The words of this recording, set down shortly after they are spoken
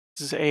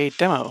is a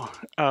demo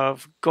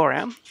of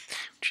Gorram,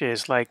 which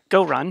is like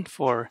go run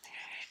for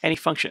any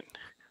function.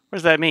 What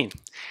does that mean?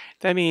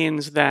 That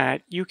means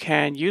that you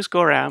can use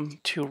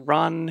Gorram to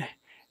run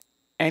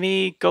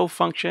any Go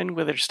function,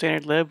 whether it's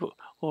standard lib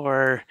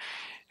or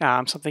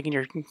something in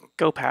your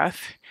Go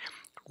path,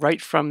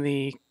 right from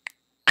the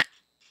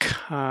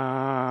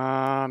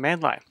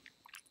command line.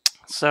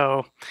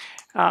 So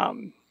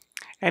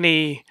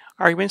any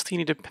arguments that you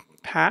need to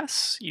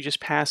pass, you just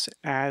pass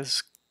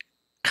as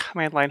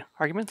command line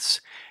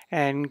arguments,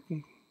 and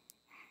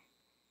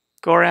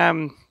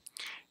Gorram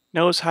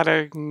knows how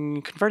to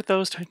convert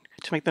those to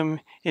make them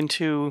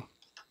into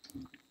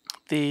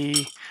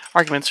the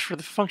arguments for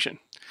the function.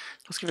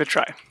 Let's give it a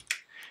try.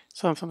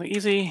 So something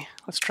easy.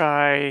 Let's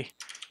try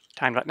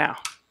time.now.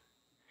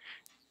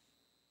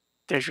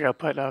 There's your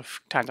output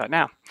of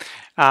time.now.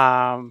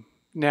 Now,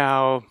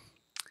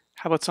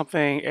 how about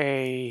something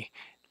a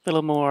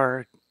little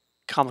more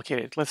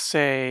complicated? Let's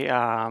say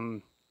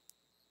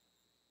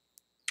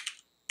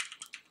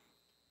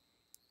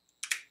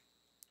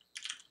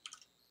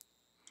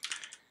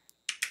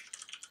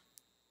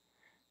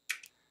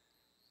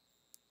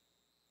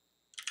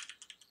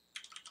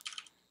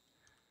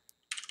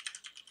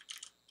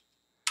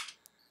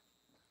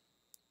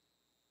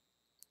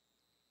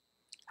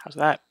how's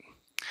that?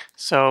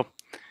 So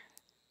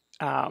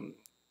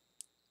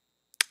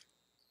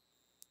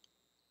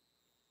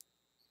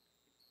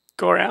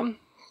Gorram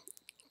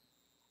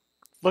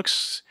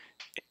looks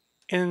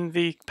in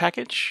the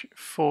package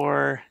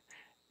for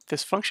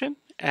this function,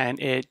 and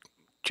it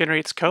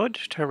generates code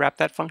to wrap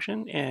that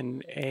function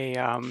in a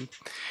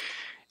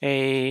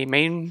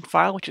main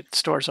file, which it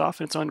stores off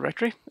in its own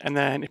directory, and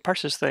then it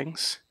parses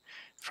things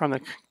from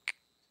the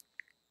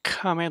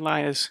command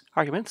line as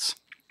arguments,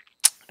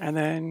 and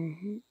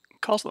then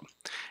calls them.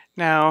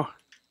 Now,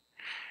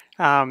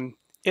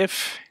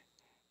 if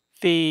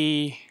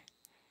the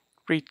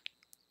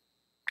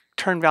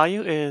return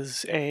value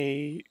is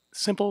a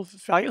simple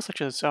value,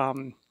 such as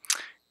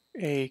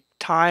a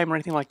time or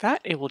anything like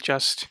that, it will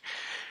just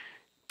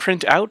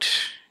print out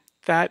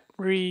that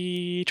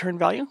return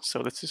value.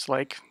 So this is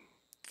like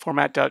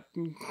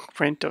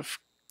format.print of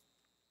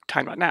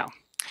time.now.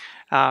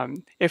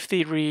 If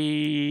the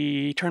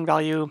return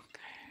value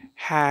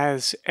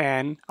has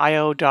an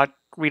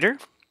io.reader,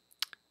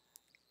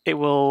 it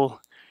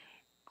will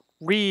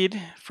read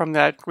from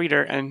that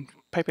reader and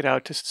pipe it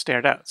out to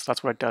standard out. So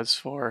that's what it does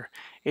for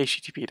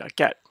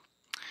http.get.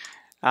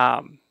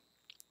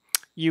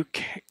 You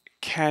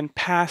can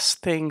pass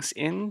things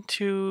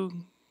into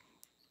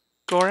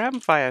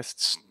Gorram via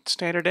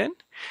stdin,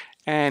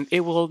 and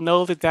it will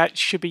know that that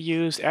should be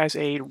used as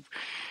a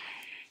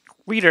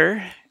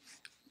reader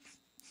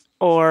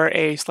or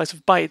a slice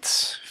of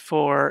bytes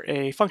for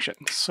a function.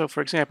 So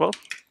for example,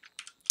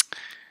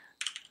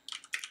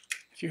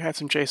 if you had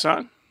some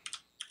JSON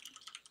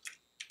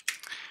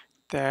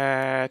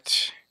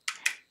that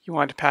you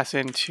want to pass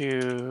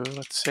into,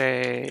 let's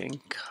say,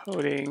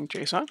 encoding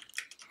JSON,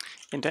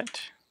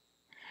 indent,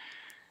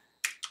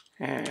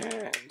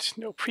 and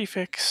no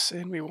prefix,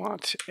 and we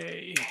want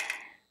a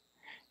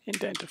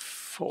indent of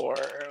 4,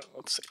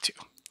 let's say 2.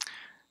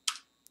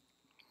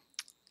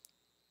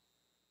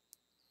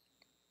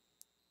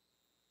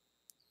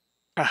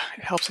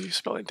 It helps if you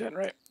spell indent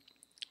right.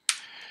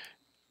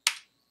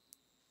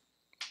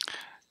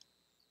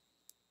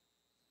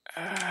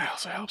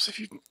 Also helps if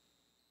you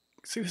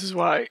see, this is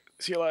why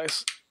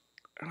CLIs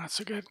are not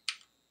so good.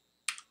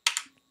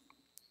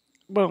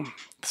 Boom.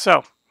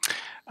 So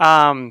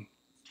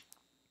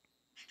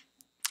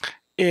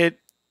it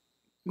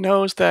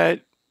knows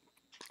that,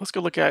 let's go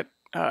look at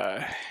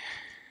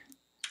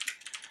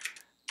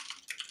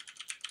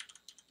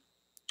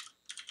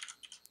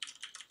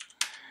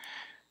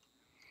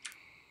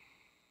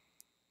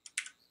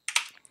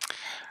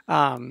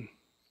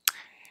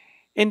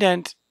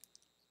indent.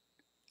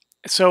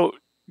 So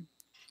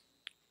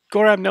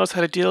Gorram knows how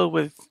to deal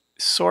with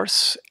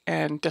source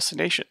and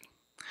destination.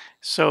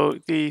 So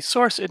the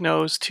source it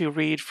knows to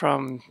read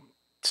from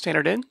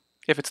stdin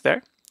if it's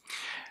there,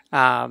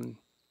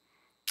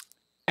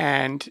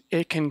 and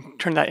it can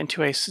turn that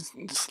into a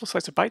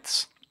slice of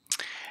bytes.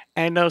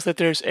 And it knows that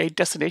there's a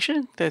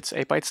destination that's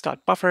a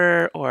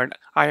bytes.buffer or an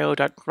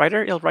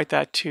io.writer. It'll write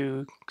that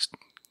to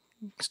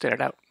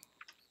standard out.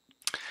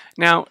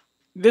 Now,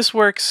 this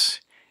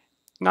works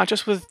not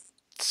just with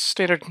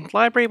standard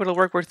library, but it'll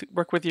work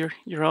with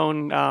your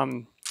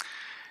own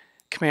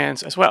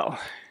commands as well.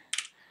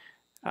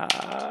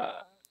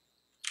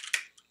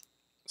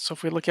 So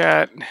if we look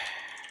at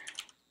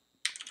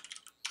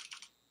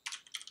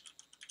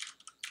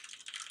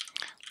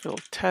little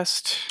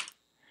test,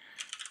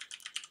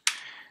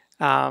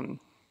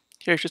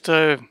 here's just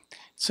a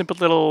simple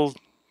little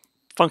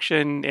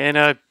function in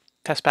a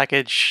test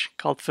package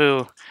called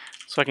foo.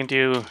 So I can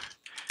do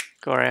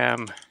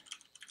Gorram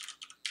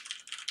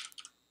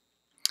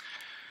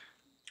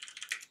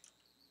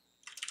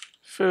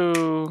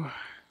foo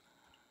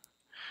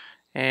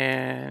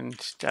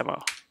and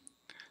demo.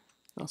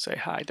 I'll say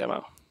hi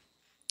demo.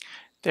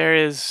 There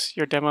is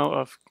your demo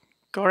of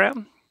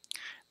Gorram.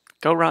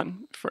 go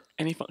run for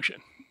any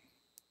function.